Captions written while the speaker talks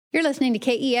You're listening to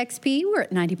KEXP. We're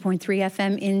at 90.3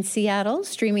 FM in Seattle,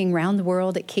 streaming around the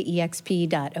world at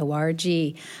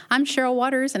kexp.org. I'm Cheryl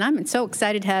Waters, and I'm so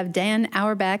excited to have Dan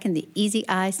Auerbach in the Easy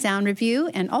Eye Sound Review,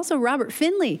 and also Robert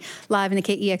Finley live in the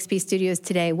KEXP studios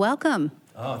today. Welcome.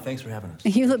 Oh, thanks for having us.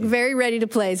 You look very ready to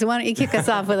play, so why don't you kick us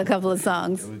off with a couple of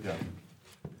songs? Here we go.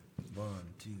 1,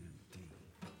 2,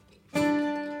 3.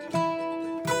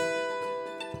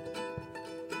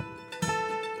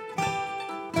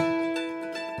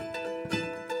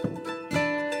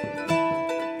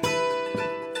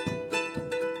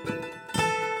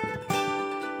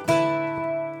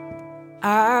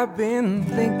 I've been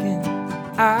thinking,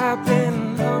 I've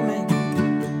been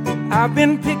humming, I've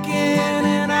been picking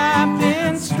and I've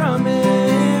been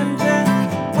strumming,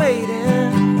 just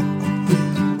waiting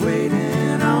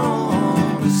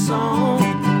on a song.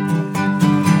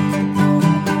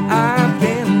 I've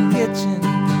been itching,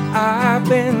 I've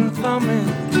been thumbing,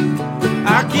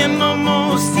 I can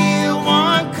almost hear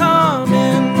one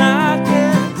coming. I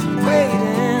just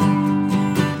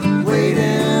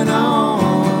waiting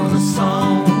on a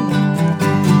song.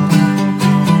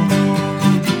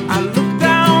 I look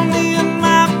down in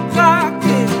my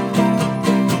pocket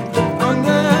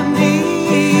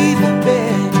underneath the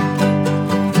bed,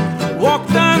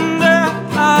 walked under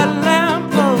a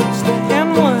lamppost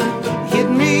and one hit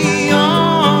me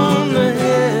on the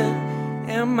head.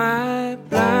 Am I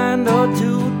blind or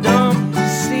too dumb to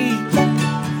see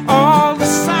all the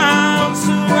sounds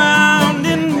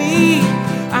surrounding me?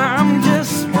 I'm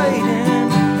just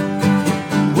waiting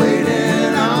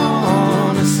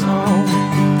on a song.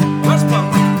 Let's go.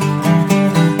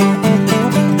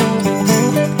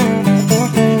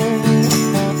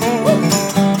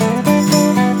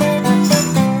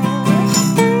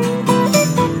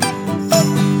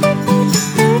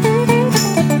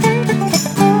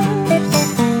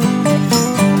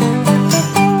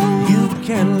 You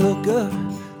can look up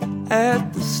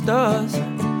at the stars,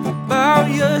 bow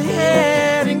your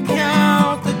head and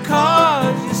count the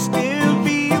cars. You still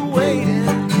be waiting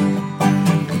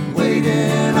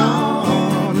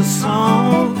on a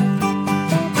song.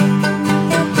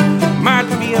 Might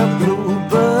be a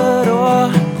bluebird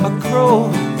or a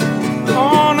crow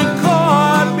on a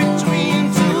chord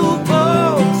between two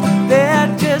poles. They're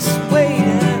just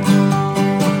waiting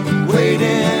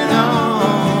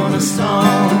on a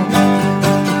song.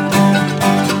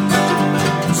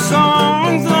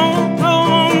 Songs don't grow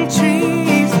on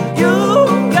trees, you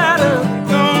gotta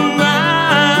come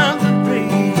round the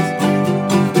breeze.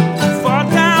 Fall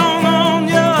down on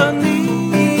your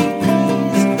knees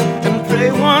and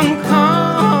pray one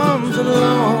comes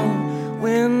along.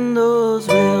 When those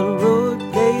railroad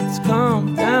gates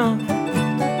come down,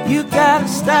 you gotta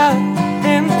stop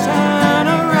and turn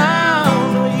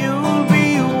around, or you'll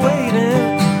be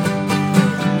waiting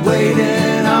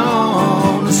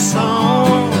on a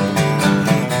song.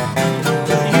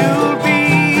 You'll be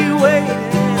waiting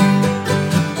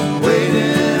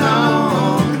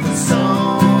on a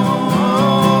song.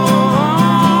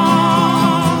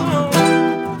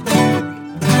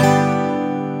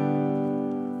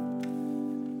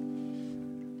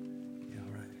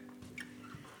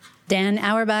 Dan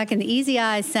Auerbach and the Easy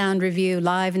Eye Sound Review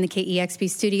live in the KEXP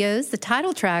studios, the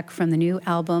title track from the new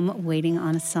album, Waiting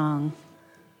on a Song.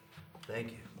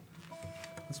 Thank you.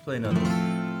 Let's play another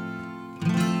one.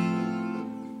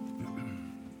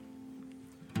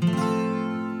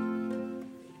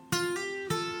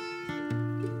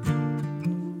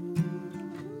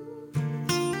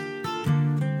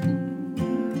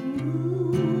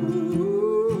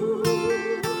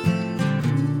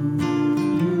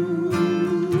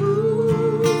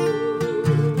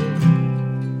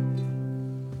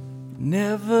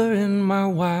 Never in my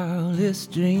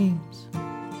wildest dreams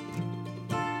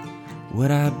would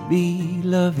I be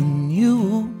loving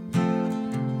you,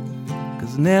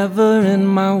 'cause never in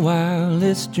my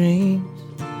wildest dreams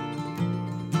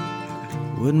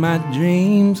would my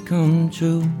dreams come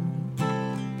true.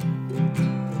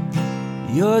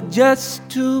 You're just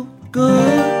too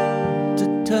good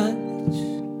to touch,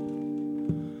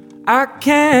 I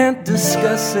can't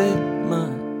discuss it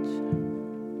much.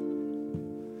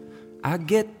 I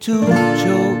get too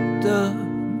choked up,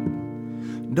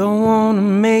 don't wanna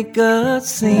make a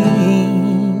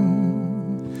scene.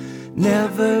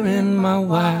 Never in my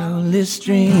wildest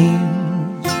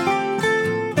dreams.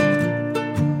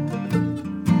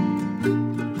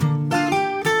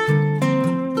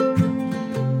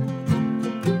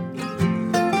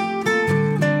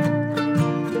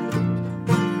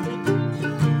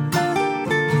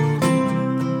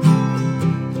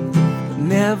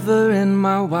 Never in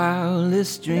my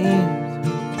wildest dreams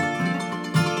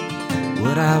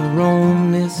would I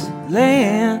roam this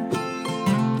land,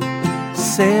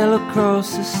 sail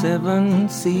across the 7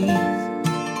 seas.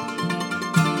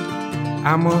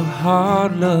 I'm a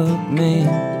hard luck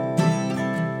man,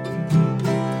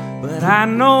 but I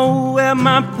know where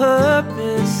my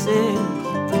purpose is.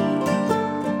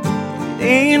 It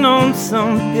ain't on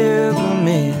some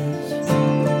pilgrimage.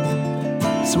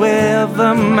 It's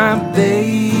wherever my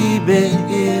baby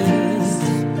is.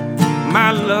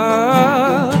 My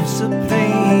love supreme,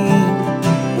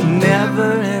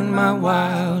 never in my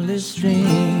wildest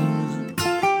dreams.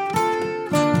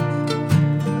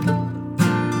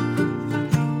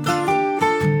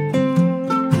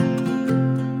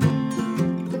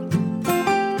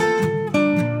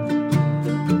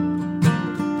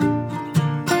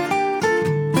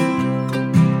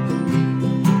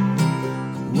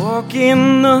 Walk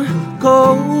in the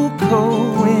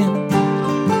cocoa wind,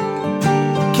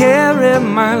 carry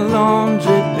my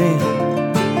laundry bin,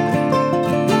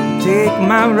 take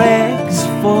my rags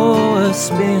for a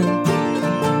spin,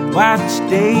 watch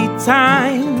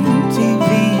daytime TV.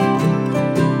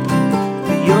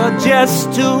 But you're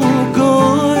just too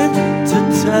good to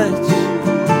touch,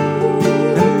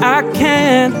 and I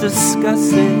can't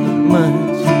discuss it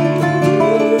much.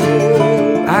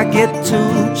 I get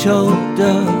too choked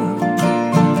up,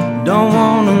 don't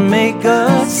wanna make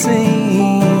a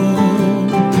scene.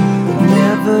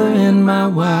 Never in my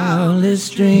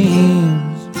wildest dreams.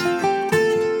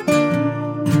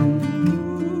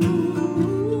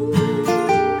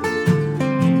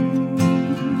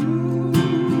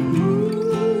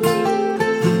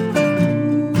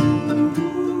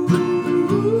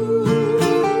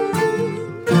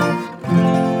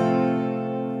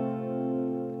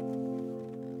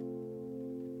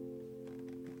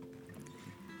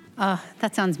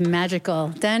 That sounds magical.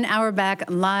 Dan Auerbach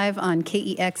live on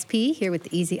KEXP here with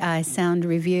the Easy Eye Sound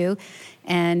Review.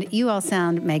 And you all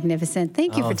sound magnificent.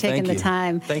 Thank you for taking the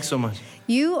time. Thanks so much.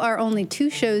 You are only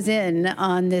 2 shows in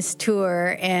on this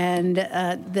tour, and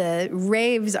the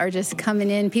raves are just coming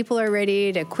in. People are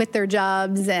ready to quit their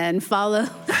jobs and follow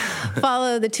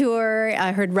the tour.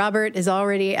 I heard Robert is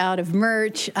already out of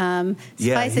merch.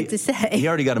 Suffice it to say, he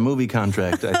already got a movie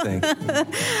contract, I think.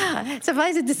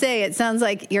 Suffice it to say, it sounds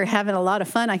like you're having a lot of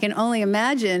fun. I can only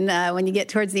imagine when you get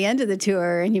towards the end of the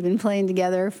tour and you've been playing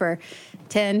together for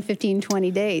 10, 15,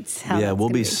 20 dates. Yeah, we'll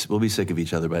be sick of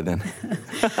each other by then.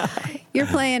 You're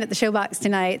playing at the Showbox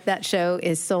tonight. That show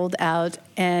is sold out.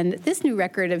 And this new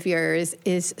record of yours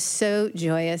is so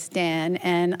joyous, Dan.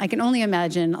 And I can only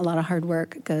imagine a lot of hard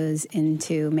work goes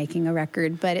into making a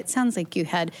record. But it sounds like you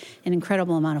had an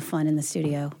incredible amount of fun in the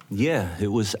studio. Yeah, it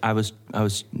was. I was,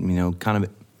 kind of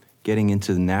getting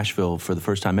into Nashville for the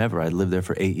first time ever. I'd lived there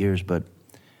for 8 years, but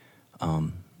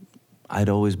I'd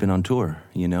always been on tour,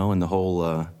 and the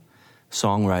whole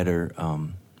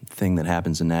songwriter thing that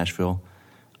happens in Nashville,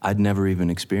 I'd never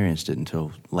even experienced it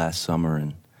until last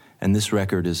summer, and this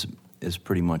record is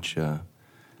pretty much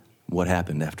what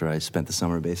happened after I spent the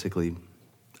summer basically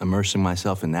immersing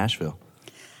myself in Nashville.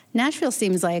 Nashville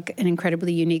seems like an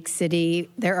incredibly unique city.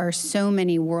 There are so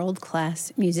many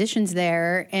world-class musicians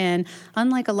there, and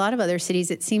unlike a lot of other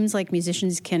cities, it seems like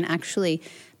musicians can actually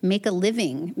make a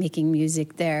living making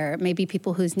music there. Maybe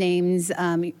people whose names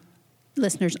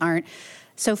listeners aren't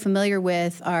so familiar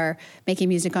with are making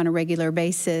music on a regular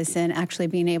basis and actually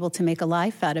being able to make a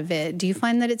life out of it. Do you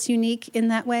find that it's unique in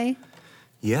that way?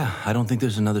 Yeah, I don't think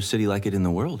there's another city like it in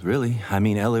the world, really. I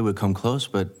mean, LA would come close,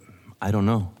 but I don't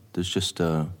know. There's just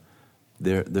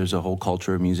there's a whole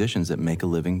culture of musicians that make a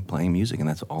living playing music, and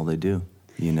that's all they do,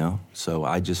 So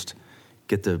I just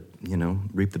get to,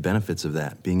 reap the benefits of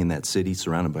that, being in that city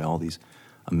surrounded by all these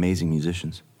amazing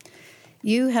musicians.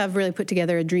 You have really put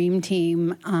together a dream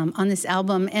team on this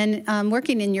album, and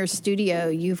working in your studio,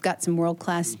 you've got some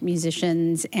world-class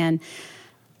musicians and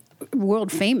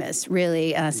world-famous,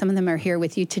 really. Some of them are here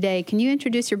with you today. Can you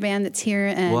introduce your band that's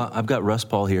here? Well, I've got Russ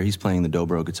Paul here. He's playing the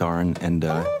dobro guitar, and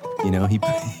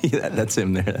that's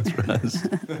him there. That's Russ.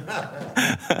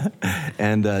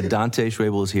 And Dante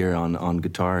Schwebel is here on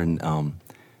guitar, and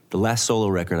the last solo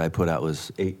record I put out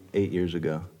was eight years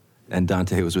ago, and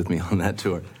Dante was with me on that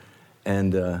tour.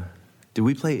 And did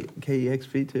we play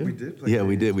KEXP too? We did play KEXP.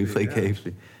 We did. We played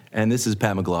KEXP. And this is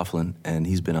Pat McLaughlin, and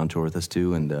he's been on tour with us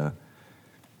too, and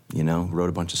wrote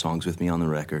a bunch of songs with me on the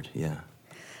record. Yeah.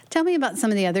 Tell me about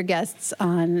some of the other guests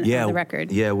on the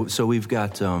record. Yeah. So we've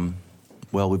got Gene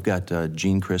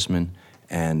Chrisman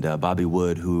and Bobby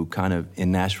Wood, who kind of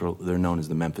in Nashville they're known as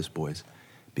the Memphis Boys,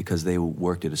 because they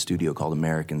worked at a studio called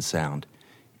American Sound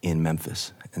in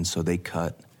Memphis, and so they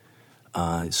cut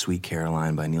Sweet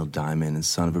Caroline by Neil Diamond and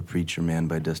Son of a Preacher Man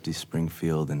by Dusty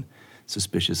Springfield and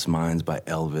Suspicious Minds by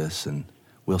Elvis and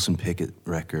Wilson Pickett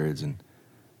records.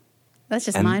 That's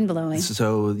just mind-blowing.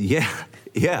 So, yeah,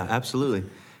 absolutely.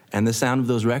 And the sound of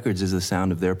those records is the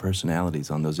sound of their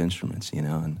personalities on those instruments, you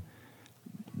know, and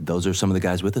those are some of the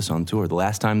guys with us on tour. The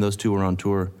last time those two were on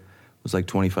tour was like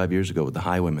 25 years ago with the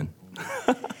Highwomen.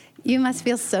 You must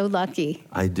feel so lucky.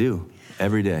 I do.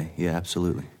 Every day. Yeah,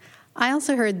 absolutely. I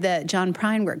also heard that John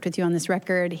Prine worked with you on this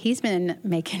record. He's been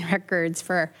making records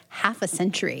for half a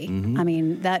century. Mm-hmm. I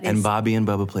mean, that is... And Bobby and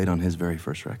Bubba played on his very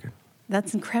first record.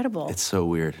 That's incredible. It's so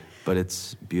weird, but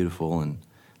it's beautiful, and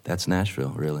that's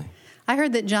Nashville, really. I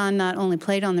heard that John not only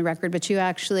played on the record, but you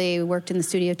actually worked in the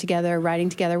studio together, writing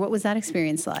together. What was that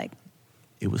experience like?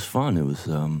 It was fun. It was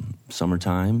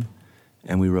summertime,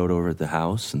 and we wrote over at the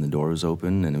house, and the door was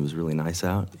open, and it was really nice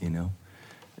out, you know.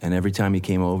 And every time he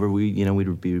came over,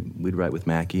 we'd write with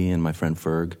Mackie and my friend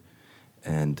Ferg,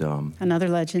 and another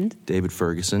legend, David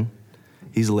Ferguson.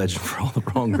 He's a legend for all the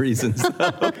wrong reasons.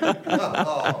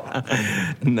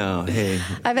 No, hey.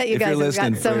 I bet you guys have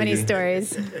got so Fergie, many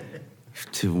stories.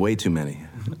 Way too many.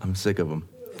 I'm sick of them.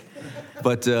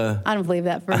 But I don't believe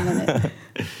that for a minute.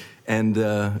 And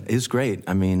it's great.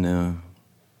 I mean,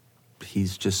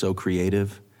 he's just so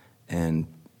creative, and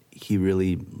he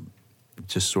really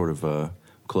just sort of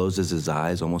closes his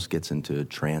eyes, almost gets into a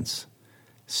trance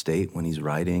state when he's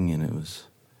writing, and it was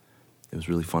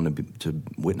really fun to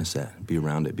witness that, be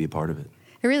around it, be a part of it.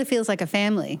 It really feels like a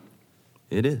family.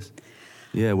 It is.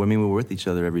 Yeah, well, I mean, we're with each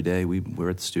other every day. We're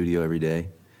at the studio every day.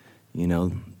 You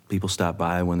know, people stop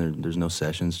by when there's no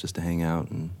sessions just to hang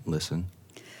out and listen.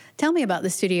 Tell me about the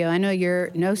studio. I know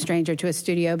you're no stranger to a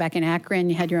studio. Back in Akron,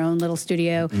 you had your own little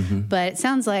studio. Mm-hmm. But it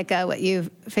sounds like what you've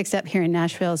fixed up here in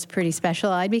Nashville is pretty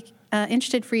special. I'd be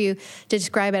interested for you to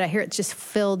describe it. I hear it's just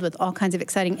filled with all kinds of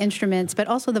exciting instruments, but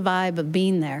also the vibe of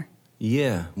being there.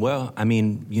 Yeah, well, I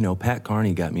mean, you know, Pat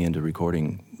Carney got me into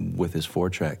recording with his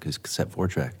cassette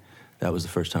 4-track. That was the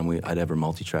first time I'd ever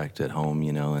multi-tracked at home,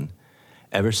 you know, and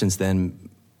ever since then,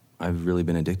 I've really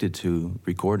been addicted to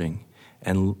recording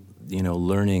and, you know,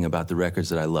 learning about the records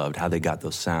that I loved, how they got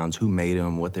those sounds, who made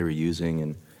them, what they were using,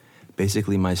 and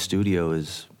basically my studio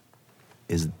is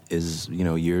you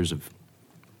know, years of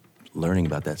learning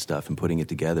about that stuff and putting it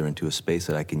together into a space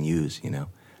that I can use, you know,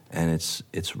 and it's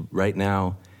right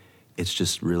now, it's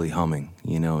just really humming,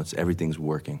 you know, everything's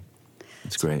working.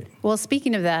 It's great. Well,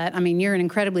 speaking of that, I mean, you're an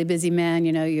incredibly busy man.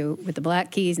 You know, you with the Black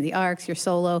Keys and the Arcs, your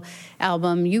solo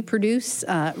album. You produce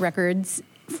records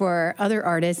for other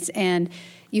artists, and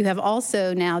you have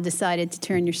also now decided to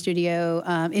turn your studio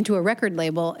into a record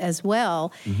label as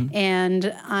well. Mm-hmm.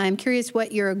 And I'm curious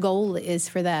what your goal is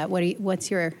for that.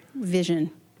 What's your vision?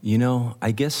 You know,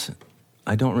 I guess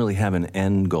I don't really have an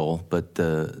end goal, but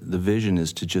the vision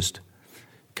is to just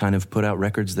kind of put out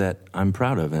records that I'm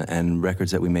proud of and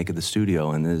records that we make at the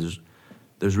studio. And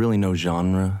there's really no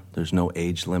genre. There's no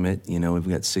age limit. You know, we've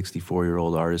got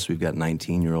 64-year-old artists. We've got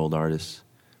 19-year-old artists.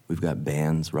 We've got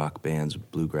bands, rock bands,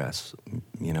 bluegrass,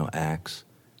 you know, acts.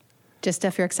 Just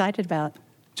stuff you're excited about.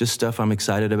 Just stuff I'm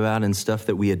excited about and stuff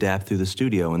that we adapt through the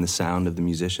studio and the sound of the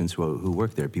musicians who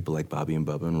work there, people like Bobby and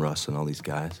Bubba and Russ and all these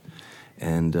guys.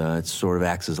 And it sort of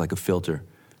acts as like a filter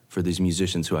for these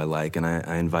musicians who I like, and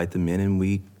I invite them in, and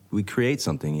we create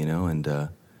something, you know,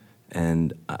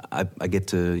 and I get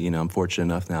to, you know, I'm fortunate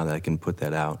enough now that I can put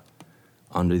that out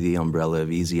under the umbrella of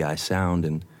Easy Eye Sound,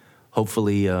 and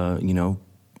hopefully, you know,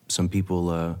 some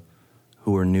people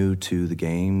who are new to the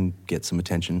game get some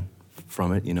attention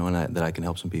from it, you know, and that I can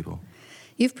help some people.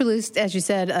 You've produced, as you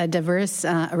said, a diverse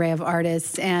array of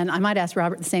artists, and I might ask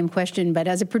Robert the same question, but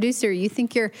as a producer, you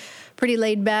think you're pretty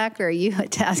laid back, or are you a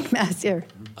taskmaster?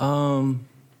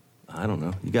 I don't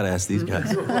know. You got to ask these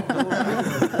guys.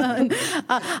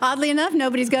 Oddly enough,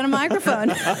 nobody's got a microphone.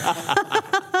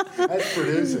 That's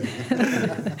producing.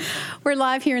 We're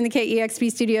live here in the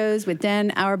KEXP studios with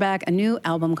Dan Auerbach, a new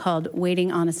album called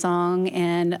Waiting on a Song.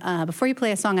 And before you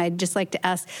play a song, I'd just like to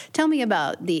ask, tell me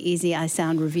about the Easy Eye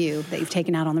Sound review that you've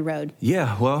taken out on the road.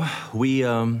 Yeah, well, we,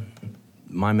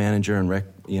 my manager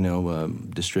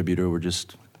and distributor were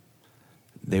just...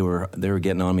 They were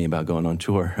getting on me about going on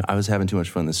tour. I was having too much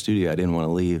fun in the studio. I didn't want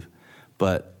to leave.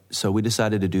 But so we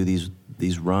decided to do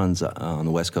these runs on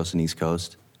the West Coast and East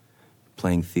Coast,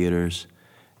 playing theaters,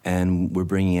 and we're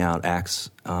bringing out acts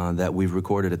that we've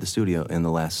recorded at the studio in the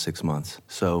last 6 months.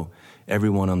 So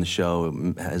everyone on the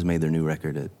show has made their new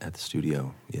record at the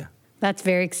studio, yeah. That's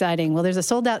very exciting. Well, there's a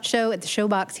sold-out show at the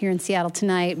Showbox here in Seattle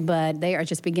tonight, but they are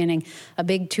just beginning a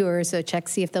big tour, so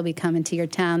see if they'll be coming to your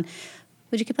town.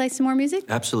 Would you play some more music?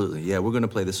 Absolutely, yeah. We're going to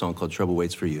play this song called Trouble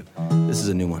Waits for You. This is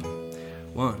a new one.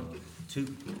 1, 2,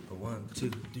 1,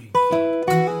 2,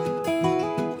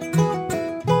 3.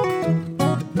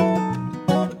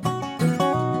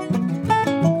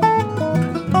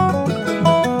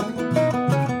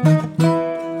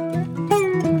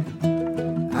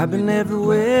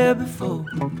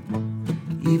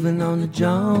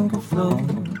 flow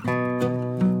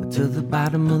to the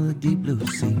bottom of the deep blue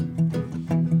sea.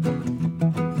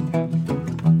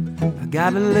 I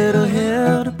got a little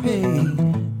hell to pay.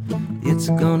 It's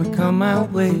gonna come my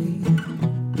way.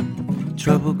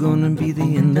 Trouble gonna be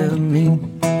the end of me.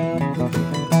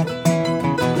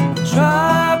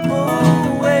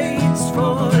 Trouble waits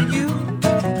for you.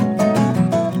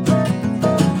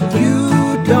 You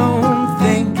don't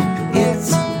think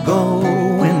it's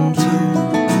going to,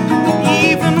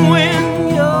 even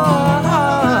when your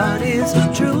heart is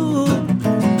true.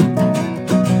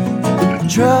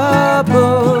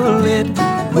 Trouble, it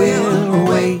will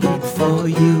wait for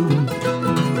you.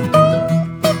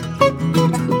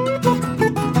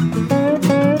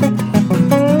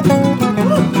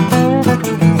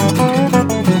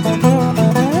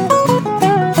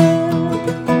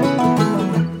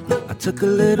 Took a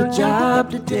little job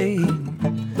today,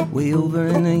 way over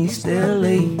in East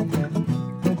LA.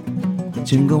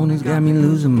 Jim Gordon's got me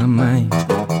losing my mind.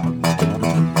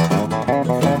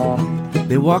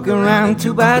 They walk around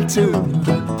 2 by 2,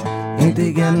 ain't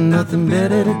they got nothing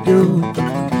better to do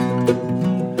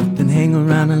than hang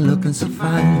around and looking so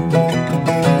fine.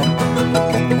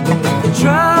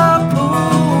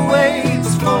 Trouble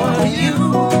waits for you.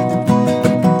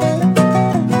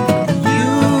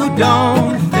 You don't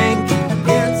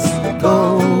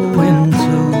going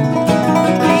to,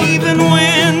 even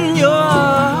when your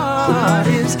heart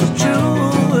is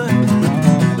true.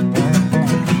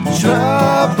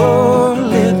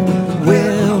 Trouble, it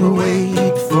will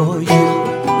wait for you.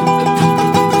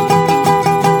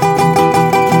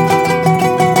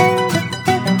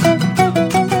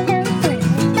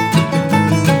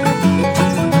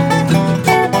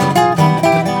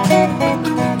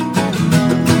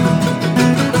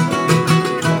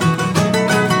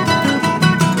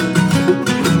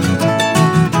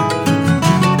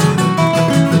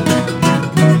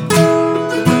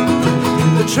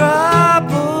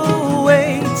 Trouble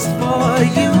waits for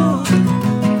you.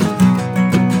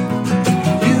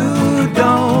 You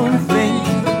don't think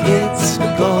it's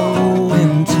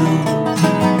going to,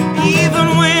 even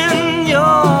when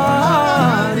your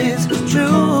heart is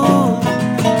true.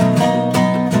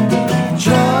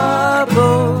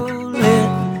 Trouble, it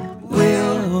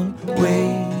will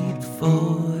wait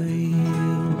for you.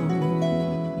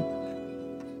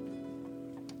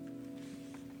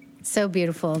 So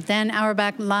beautiful. Dan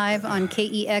Auerbach live on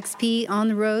KEXP on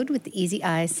the road with the Easy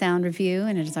Eye Sound Review,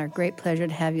 and it is our great pleasure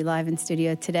to have you live in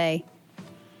studio today.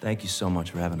 Thank you so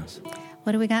much for having us.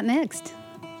 What do we got next?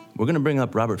 We're going to bring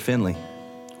up Robert Finley.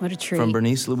 What a treat. From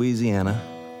Bernice, Louisiana.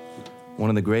 One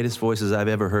of the greatest voices I've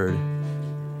ever heard.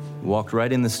 Walked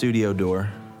right in the studio door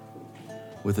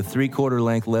with a 3/4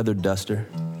 length leather duster,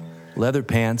 leather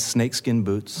pants, snakeskin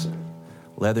boots,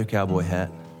 leather cowboy hat,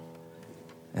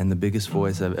 and the biggest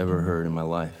voice I've ever heard in my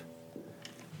life.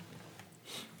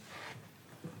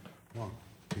 1,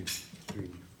 2,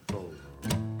 3, 4.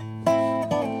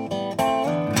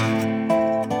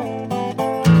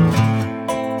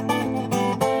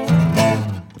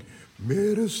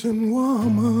 Medicine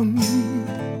woman,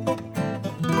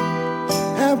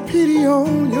 have pity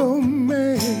on your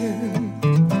man.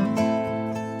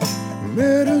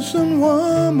 Medicine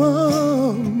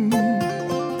woman,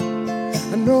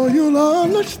 I know you'll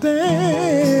understand.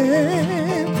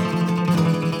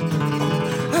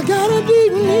 I got a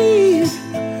deep need,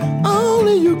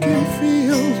 only you can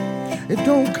feel. It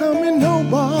don't come in no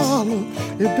bottle,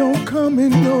 it don't come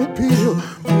in no pill.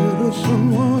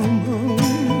 Medicine woman,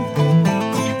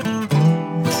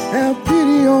 have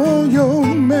pity on your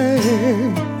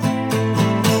man.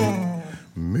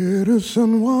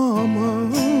 Medicine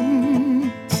woman,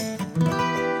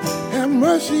 have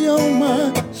mercy on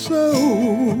my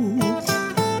soul.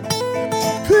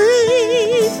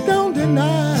 Please don't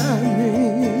deny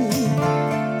me.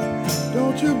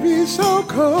 Don't you be so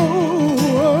cold.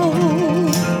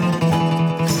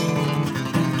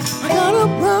 I got a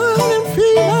burning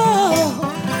fever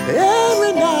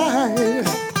every night.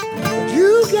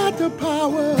 You got the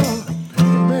power to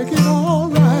make it all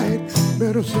right.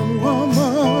 Medicine woman,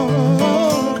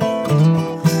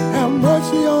 have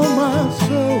mercy on my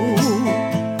soul.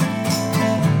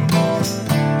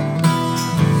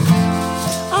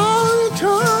 I'll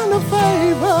return the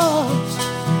favor.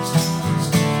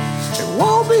 It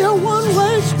won't be a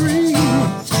one-way street.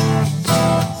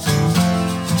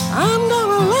 I'm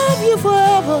gonna love you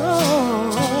forever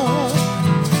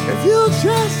if you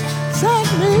just set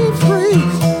me free.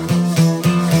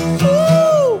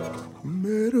 Ooh,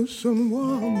 medicine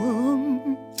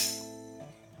woman,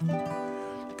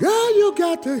 girl, you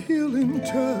got the healing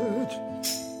touch.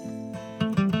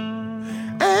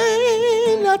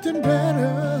 Ain't nothing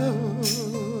better.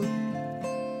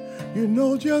 You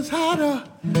know just how to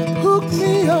hook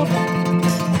me up.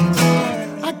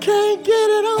 I can't get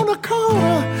it on the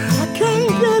corner, I can't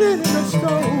get it in the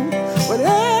store, but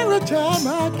every time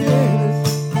I get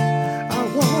it, I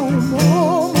want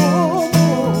more.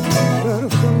 Better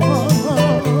someone.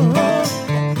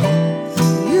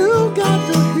 You got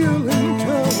the healing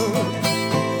touch.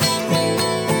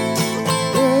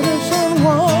 Better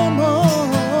someone.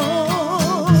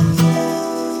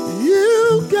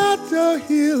 You got the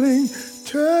healing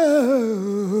touch.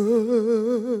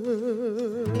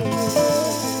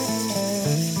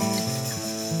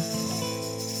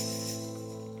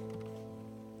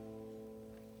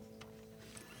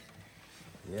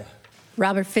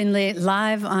 Robert Finley,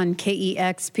 live on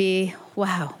KEXP.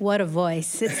 Wow, what a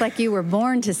voice. It's like you were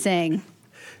born to sing.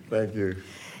 Thank you.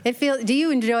 Do you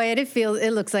enjoy it?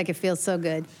 It looks like it feels so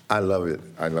good. I love it.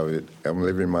 I'm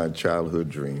living my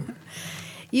childhood dream.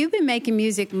 You've been making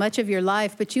music much of your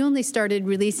life, but you only started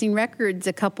releasing records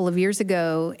a couple of years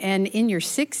ago. And in your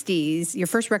 60s, your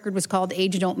first record was called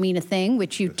Age Don't Mean a Thing,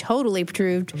 which you totally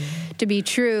proved to be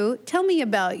true. Tell me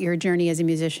about your journey as a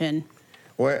musician.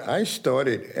 Well, I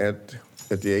started at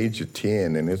the age of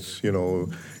 10, and it's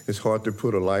hard to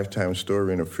put a lifetime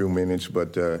story in a few minutes,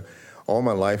 but all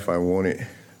my life I wanted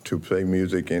to play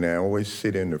music, and I always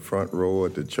sit in the front row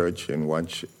at the church and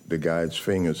watch the guys'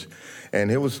 fingers. And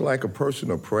it was like a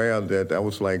personal prayer that I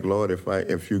was like, Lord,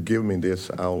 if you give me this,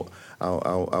 I'll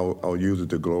use it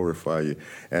to glorify you.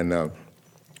 And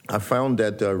I found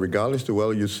that regardless of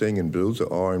whether you're singing blues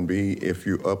or R&B, if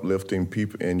you're uplifting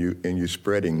people and you're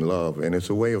spreading love, and it's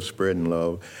a way of spreading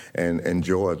love and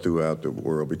joy throughout the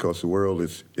world, because the world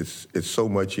is so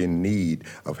much in need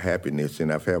of happiness.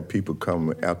 And I've had people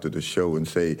come after the show and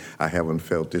say, I haven't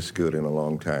felt this good in a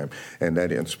long time, and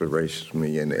that inspires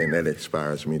me and that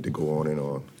inspires me to go on and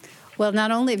on. Well,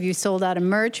 not only have you sold out of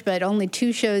merch, but only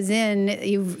 2 shows in,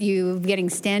 you getting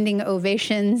standing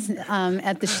ovations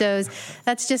at the shows.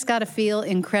 That's just got to feel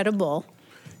incredible.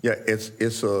 Yeah, it's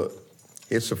a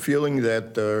feeling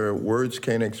that words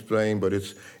can't explain, but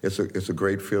it's a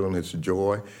great feeling. It's a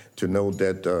joy to know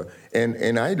that,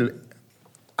 and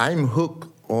I'm hooked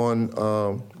on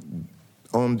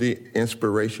the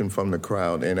inspiration from the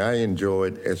crowd, and I enjoy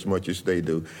it as much as they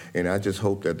do, and I just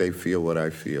hope that they feel what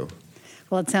I feel.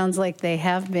 Well, it sounds like they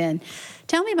have been.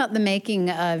 Tell me about the making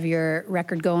of your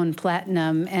record going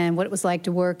platinum and what it was like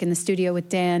to work in the studio with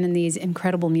Dan and these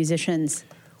incredible musicians.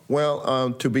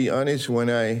 Well, to be honest, when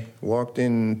I walked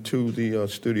into the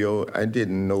studio, I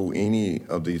didn't know any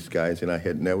of these guys, and I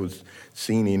had never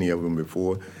seen any of them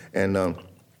before. And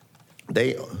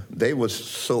they were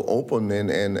so open,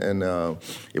 and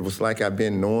it was like I've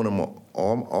been knowing them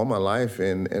all my life.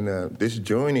 And this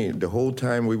journey, the whole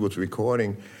time we was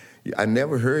recording, I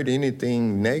never heard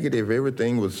anything negative.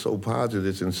 Everything was so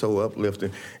positive and so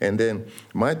uplifting. And then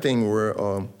my thing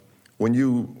were, when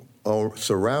you are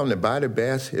surrounded by the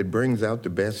best, it brings out the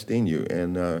best in you.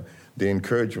 And the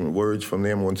encouragement words from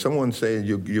them, when someone says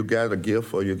you got a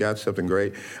gift or you got something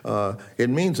great,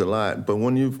 it means a lot. But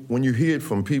when you hear it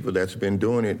from people that's been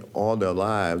doing it all their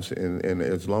lives, and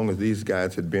as long as these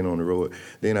guys had been on the road,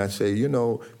 then I say,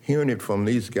 hearing it from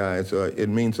these guys, it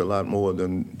means a lot more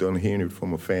than hearing it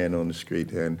from a fan on the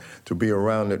street. And to be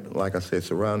around it, like I said,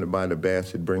 surrounded by the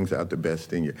best, it brings out the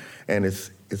best in you. And it's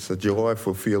a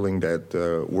joyful feeling that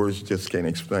words just can't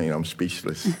explain. I'm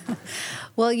speechless.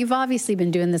 Well, you've obviously been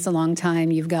doing this a long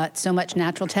time. You've got so much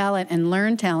natural talent and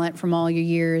learned talent from all your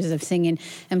years of singing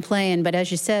and playing. But as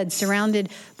you said, surrounded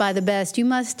by the best, you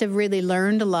must have really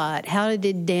learned a lot. How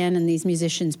did Dan and these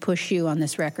musicians push you on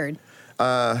this record?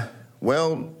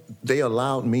 Well, they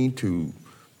allowed me to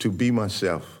be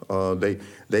myself.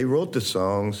 They wrote the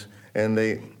songs, and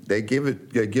they give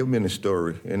me the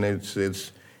story, and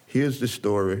it's here's the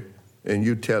story, and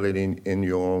you tell it in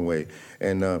your own way.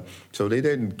 And so they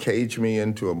didn't cage me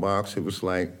into a box. It was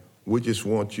like, we just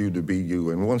want you to be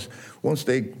you. And once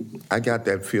I got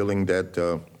that feeling that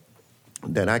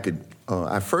I could.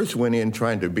 I first went in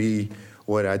trying to be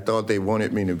what I thought they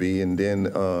wanted me to be, and then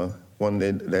one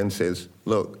then says,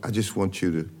 "Look, I just want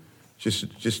you to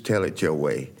just tell it your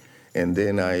way." And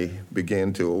then I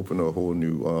began to open a whole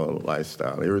new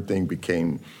lifestyle. Everything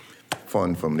became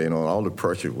fun from then on. All the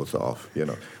pressure was off.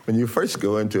 When you first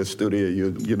go into a studio,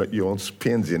 you're on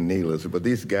pins and needles. But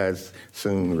these guys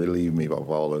soon relieved me of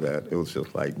all of that. It was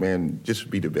just like, man,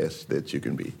 just be the best that you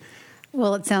can be.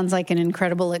 Well, it sounds like an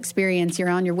incredible experience. You're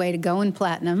on your way to going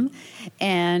platinum.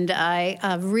 And I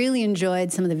really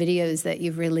enjoyed some of the videos that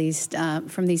you've released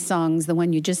from these songs. The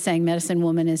one you just sang, Medicine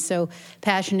Woman, is so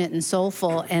passionate and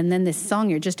soulful. And then this song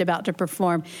you're just about to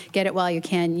perform, Get It While You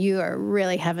Can, you are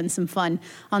really having some fun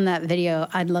on that video.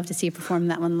 I'd love to see you perform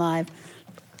that one live.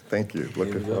 Thank you.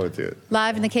 Looking forward to it.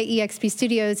 Live in the KEXP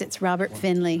studios, it's Robert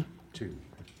Finley. 2,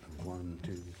 1,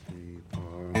 2, 3,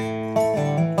 4.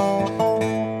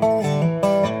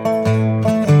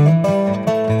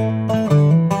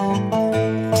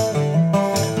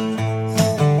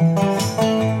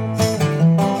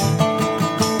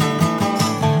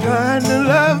 Trying to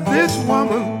love this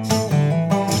woman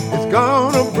is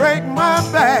gonna break my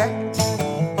back.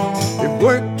 If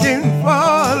working for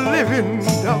a living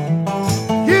don't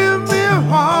give me a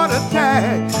heart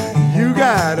attack. You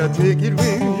gotta take it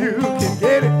when you can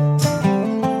get it.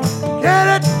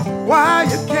 Get it while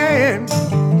you can.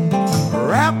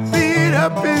 Wrap it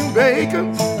up in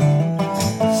bacon,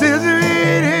 scissor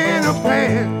it in a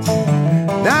pan.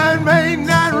 Now it may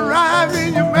not arrive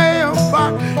in your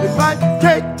mailbox, it might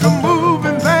take a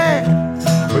moving van,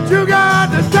 but you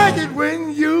gotta take it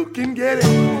when you can get it,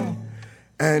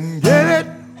 and get it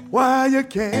while you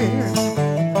can.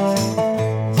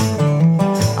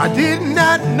 I did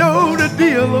not know the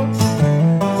dealer,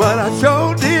 but I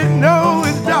sure did know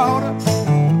his daughter.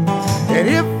 And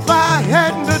if I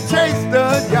hadn't chased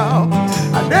her, y'all,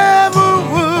 I never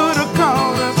would have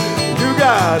called her. You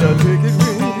gotta take it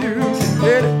when you can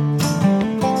get it.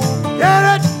 Get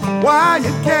it while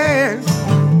you can.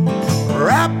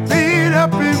 Wrap it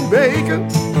up in bacon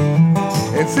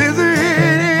and scissor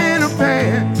it in a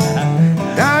pan.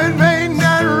 Now it may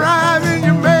not arrive in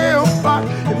your mailbox,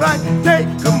 it might take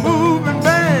a moving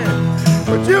van,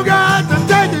 but you got to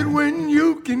take it when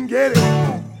you can get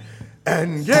it,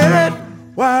 and get it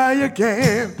while you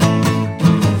can.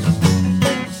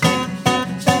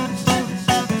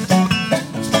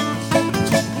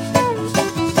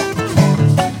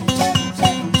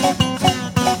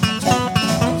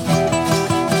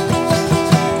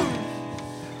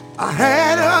 I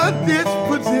had a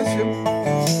disposition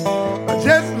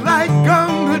just like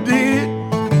Gunga did.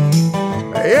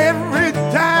 Every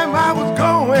time I was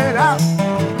going out,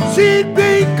 she'd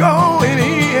be going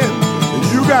in.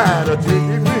 You gotta take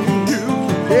it when you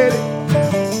can get it.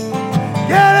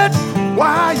 Get it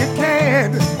while you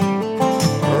can.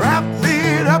 Wrap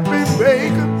it up in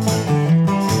bacon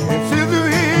and scissor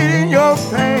it in your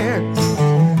pan.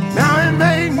 Now it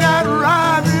may not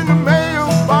arrive in the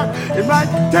mailbox, it might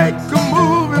take a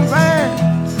moving van,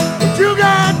 but you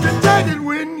got to take it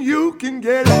when you can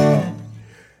get it,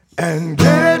 and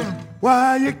get it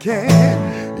while you can.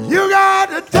 You got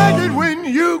to take it when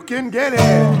you can get it,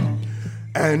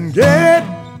 and get it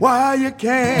while you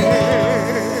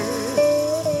can.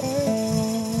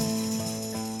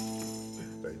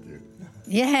 Thank you.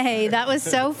 Yay, that was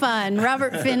so fun.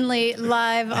 Robert Finley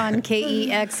live on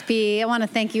KEXP. I want to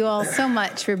thank you all so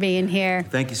much for being here.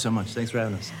 Thank you so much. Thanks for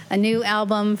having us. A new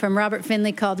album from Robert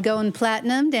Finley called Going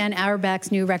Platinum, Dan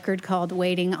Auerbach's new record called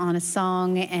Waiting on a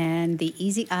Song, and the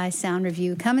Easy Eye Sound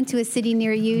Review coming to a city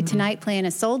near you tonight, playing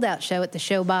a sold-out show at the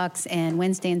Showbox, and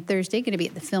Wednesday and Thursday going to be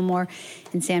at the Fillmore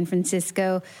in San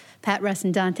Francisco. Pat, Russ,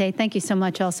 and Dante, thank you so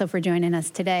much also for joining us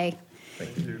today.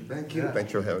 Thank you. Thank you.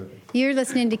 Thanks for having me. You're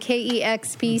listening to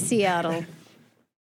KEXP Seattle.